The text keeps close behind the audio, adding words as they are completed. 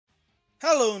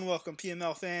Hello and welcome,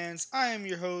 PML fans. I am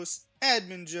your host,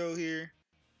 Admin Joe here,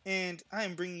 and I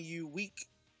am bringing you week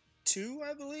 2,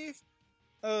 I believe,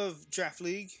 of Draft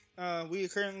League. We are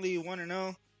currently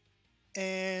 1-0,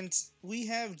 and we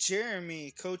have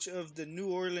Jeremy, coach of the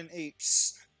New Orleans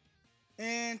Apes,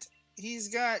 and he's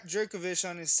got Djokovic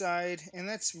on his side, and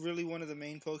that's really one of the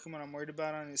main Pokemon I'm worried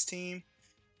about on his team.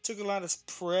 Took a lot of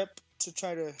prep to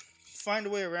try to find a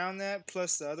way around that,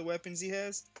 plus the other weapons he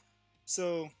has.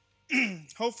 So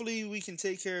hopefully we can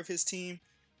take care of his team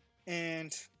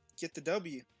and get the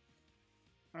W.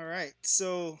 Alright,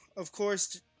 so of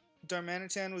course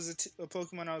Darmanitan was a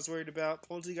Pokemon I was worried about.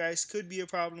 Poltergeist could be a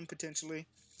problem potentially.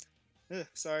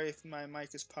 Sorry if my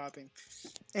mic is popping.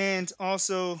 And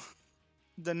also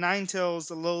the Ninetales,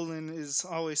 the Alolan, is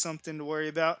always something to worry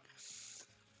about.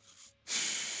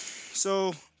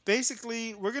 So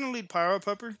basically we're going to lead Pyro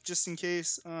Pupper just in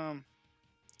case.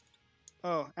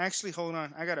 Oh, actually, hold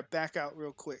on. I got to back out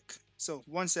real quick. So,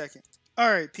 1 second.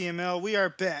 Alright, PML, we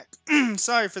are back.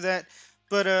 Sorry for that.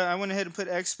 But I went ahead and put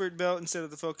Expert Belt instead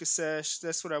of the Focus Sash.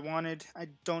 That's what I wanted. I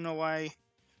don't know why.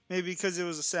 Maybe because it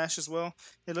was a Sash as well.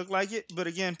 It looked like it. But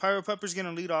again, Pyro Pupper's going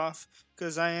to lead off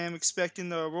because I am expecting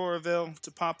the Aurora Veil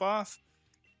to pop off.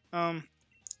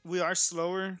 We are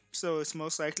slower, so it's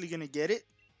most likely going to get it.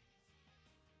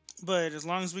 But as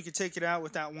long as we can take it out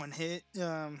without one hit,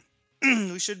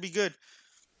 we should be good.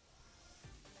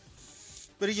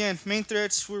 But again, main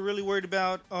threats we're really worried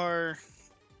about are,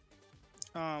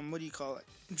 what do you call it?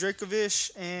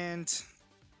 Dracovish and,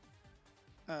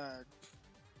 God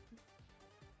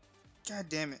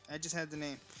damn it, I just had the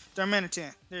name.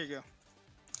 Darmanitan, there you go.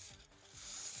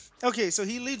 Okay, so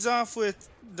he leads off with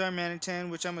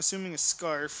Darmanitan, which I'm assuming is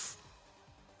Scarf.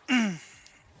 And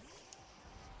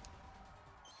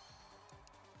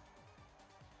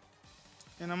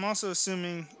I'm also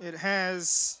assuming it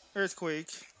has Earthquake.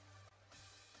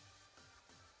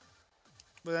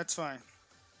 But that's fine.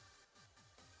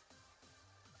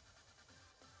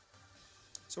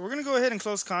 So we're going to go ahead and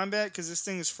close combat because this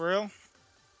thing is frail.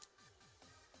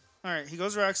 Alright, he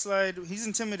goes Rock Slide. He's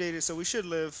intimidated, so we should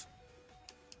live.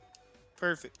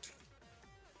 Perfect.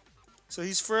 So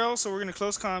he's frail, so we're going to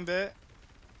close combat.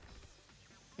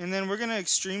 And then we're going to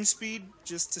Extreme Speed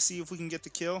just to see if we can get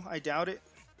the kill. I doubt it.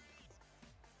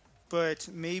 But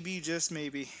maybe, just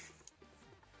maybe.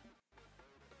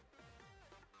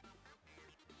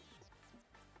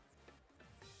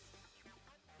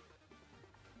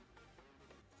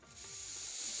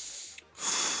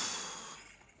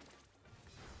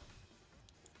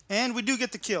 And we do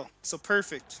get the kill, so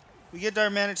perfect. We get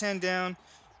Darmanitan down,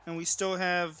 and we still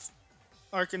have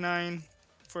Arcanine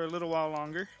for a little while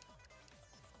longer.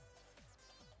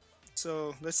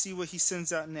 So let's see what he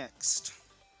sends out next.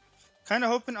 Kind of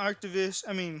hoping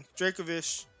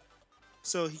Dracovish,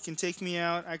 so he can take me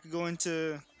out. I could go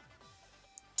into,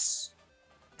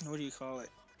 what do you call it?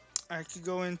 I could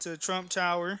go into Trump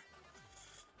Tower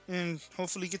and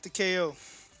hopefully get the KO.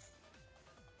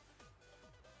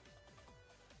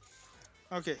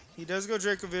 Okay, he does go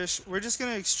Dracovish. We're just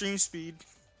going to Extreme Speed.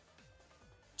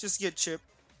 Just get Chip.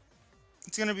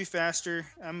 It's going to be faster.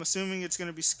 I'm assuming it's going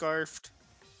to be Scarfed.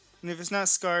 And if it's not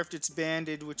Scarfed, it's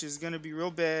Banded, which is going to be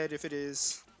real bad if it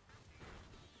is.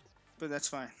 But that's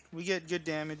fine. We get good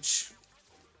damage.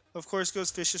 Of course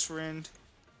goes Vicious Rend.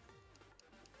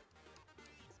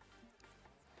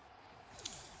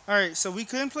 Alright, so we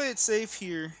couldn't play it safe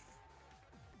here.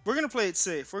 We're going to play it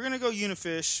safe. We're going to go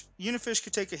Unifish. Unifish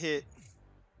could take a hit.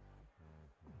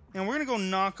 And we're going to go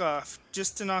Knock Off,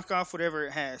 just to knock off whatever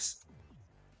it has.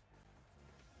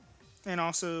 And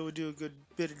also it would do a good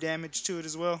bit of damage to it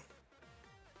as well.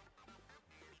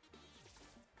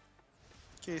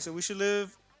 Okay, so we should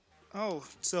live. Oh,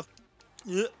 so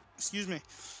excuse me.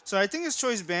 So I think it's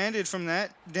Choice Banded from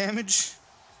that damage.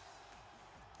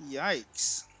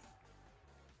 Yikes.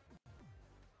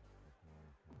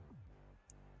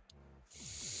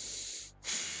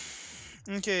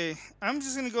 Okay, I'm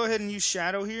just going to go ahead and use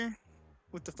Shadow here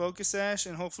with the Focus Sash,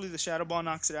 and hopefully the Shadow Ball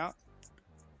knocks it out.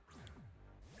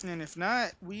 And if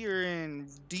not, we are in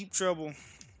deep trouble.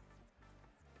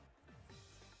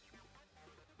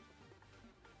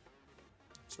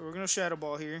 So we're going to Shadow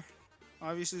Ball here.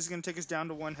 Obviously, it's going to take us down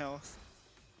to 1 health.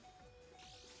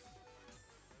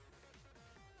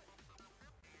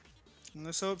 And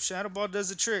let's hope Shadow Ball does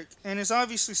the trick. And it's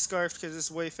obviously Scarfed because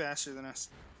it's way faster than us.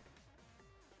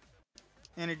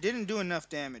 And it didn't do enough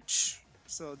damage.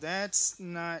 So that's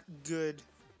not good.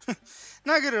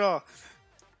 Not good at all.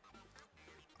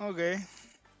 Okay.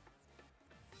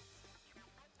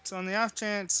 So on the off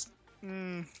chance,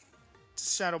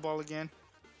 Shadow Ball again.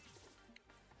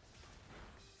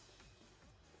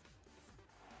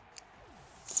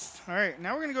 Alright,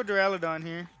 now we're going to go Duraludon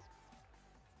here.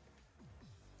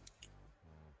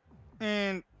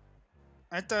 And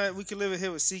I thought we could live a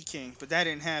hit with Sea King, but that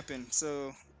didn't happen.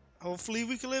 So hopefully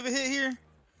we can live a hit here.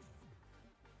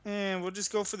 And we'll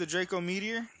just go for the Draco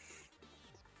Meteor,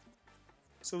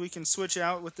 so we can switch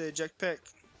out with the Eject Peck.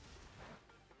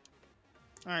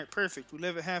 Alright, perfect. We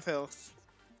live at half health.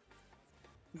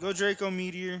 Go Draco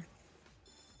Meteor.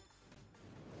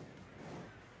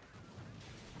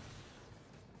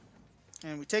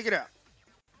 And we take it out.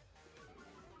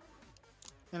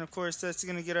 And of course, that's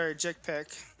going to get our Eject Peck.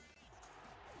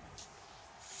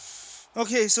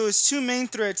 Okay, so his two main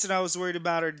threats that I was worried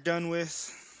about are done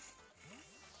with.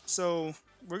 So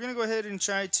we're going to go ahead and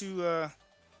try to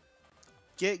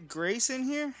get Grace in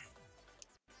here.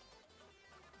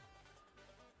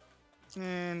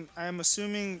 And I'm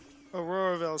assuming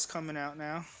Aurora Veil's coming out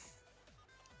now.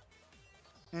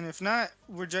 And if not,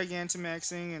 we're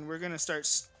Gigantamaxing and we're going to start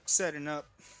setting up.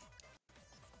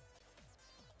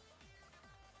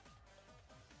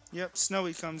 Yep,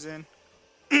 Snowy comes in.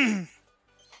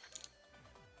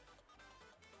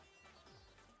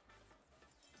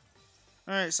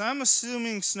 Alright, so I'm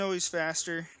assuming Snowy's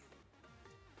faster.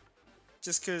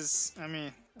 Just because, I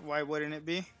mean, why wouldn't it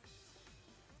be?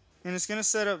 And it's going to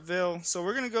set up Veil. So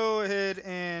we're going to go ahead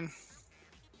and...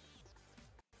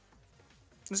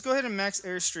 let's go ahead and max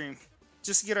Airstream.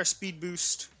 Just to get our speed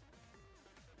boost.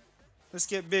 Let's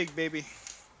get big, baby.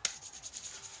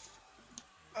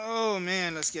 Oh,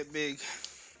 man, let's get big.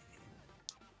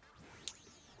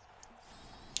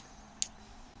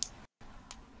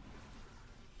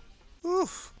 Whew.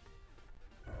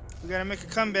 We got to make a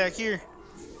comeback here.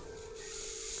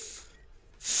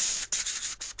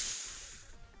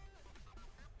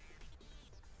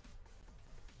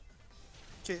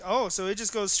 Okay, oh, so it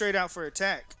just goes straight out for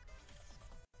attack.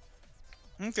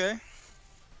 Okay.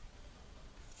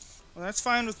 Well, that's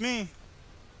fine with me.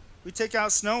 We take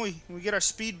out Snowy, and we get our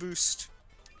speed boost.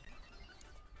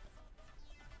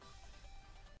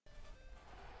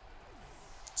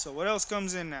 So what else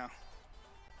comes in now?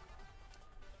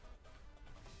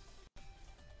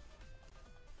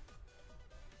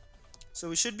 So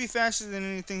we should be faster than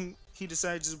anything he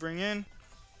decides to bring in.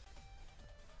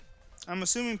 I'm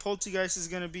assuming Poltergeist is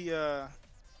going to be,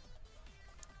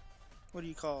 what do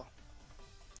you call?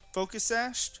 Focus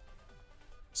Sashed.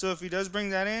 So if he does bring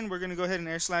that in, we're going to go ahead and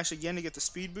Air Slash again to get the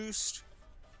speed boost.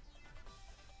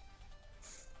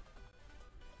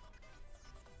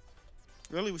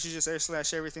 Really, we should just Air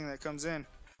Slash everything that comes in.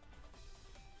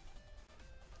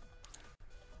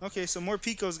 Okay, so more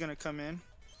Pico's going to come in,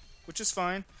 which is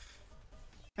fine.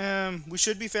 We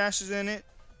should be faster than it,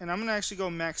 and I'm going to actually go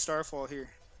Max Starfall here.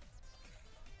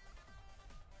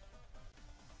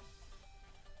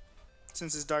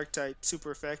 Since it's Dark type,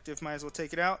 super effective, might as well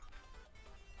take it out.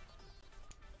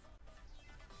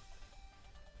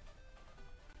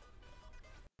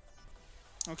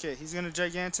 Okay, he's going to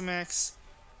Gigantamax.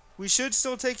 We should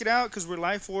still take it out because we're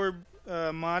Life Orb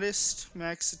modest,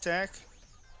 max attack.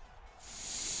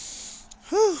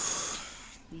 Whew.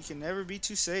 You can never be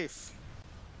too safe.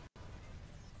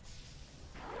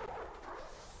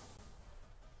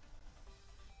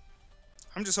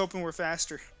 I'm just hoping we're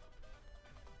faster.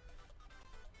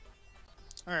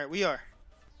 Alright, we are.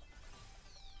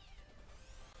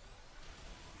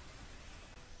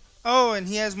 Oh, and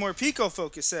he has more Pico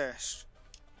Focus Sash.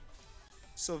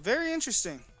 So very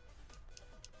interesting.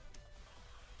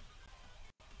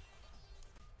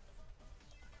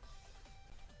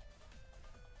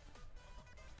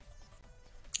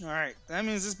 Alright, that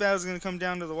means this battle's going to come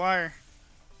down to the wire.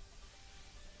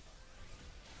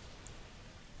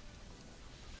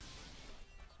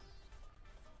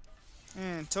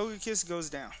 And Togekiss goes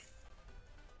down.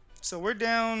 So we're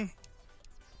down.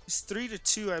 It's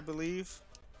 3-2, I believe.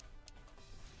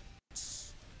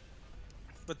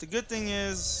 But the good thing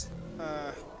is,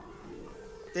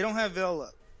 they don't have Veil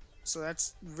up. So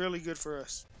that's really good for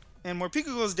us. And Morpeko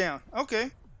goes down.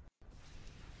 Okay.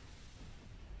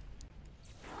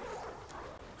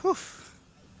 Whew.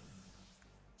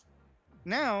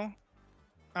 Now,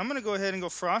 I'm going to go ahead and go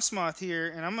Frostmoth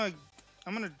here. And I'm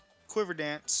gonna Quiver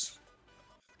Dance.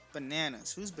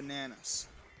 Bananas. Who's Bananas?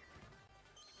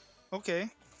 Okay.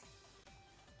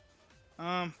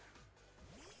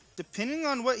 Depending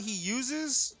on what he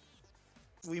uses,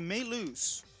 we may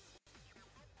lose.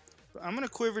 But I'm going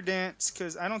to Quiver Dance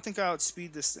because I don't think I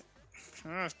outspeed this thing.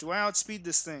 Do I outspeed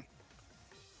this thing?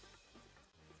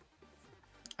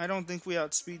 I don't think we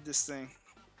outspeed this thing.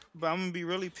 But I'm going to be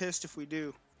really pissed if we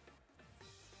do.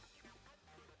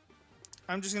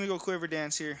 I'm just going to go Quiver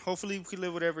Dance here. Hopefully we can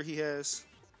live whatever he has.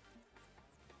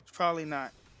 Probably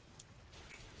not.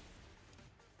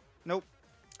 Nope.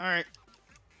 Alright.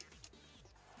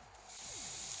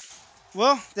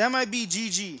 Well, that might be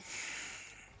GG.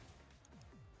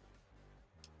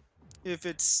 If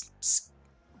it's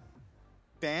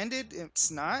banded, it's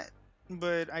not.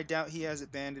 But I doubt he has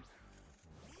it banded.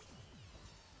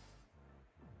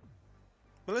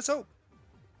 But let's hope.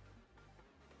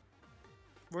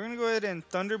 We're going to go ahead and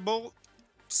Thunderbolt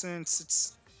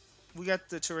since we got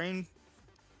the terrain.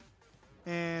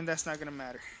 And that's not going to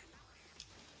matter.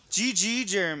 GG,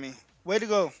 Jeremy. Way to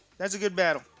go. That's a good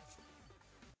battle.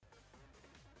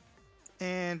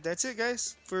 And that's it,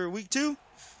 guys, for week 2.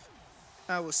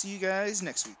 I will see you guys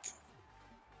next week.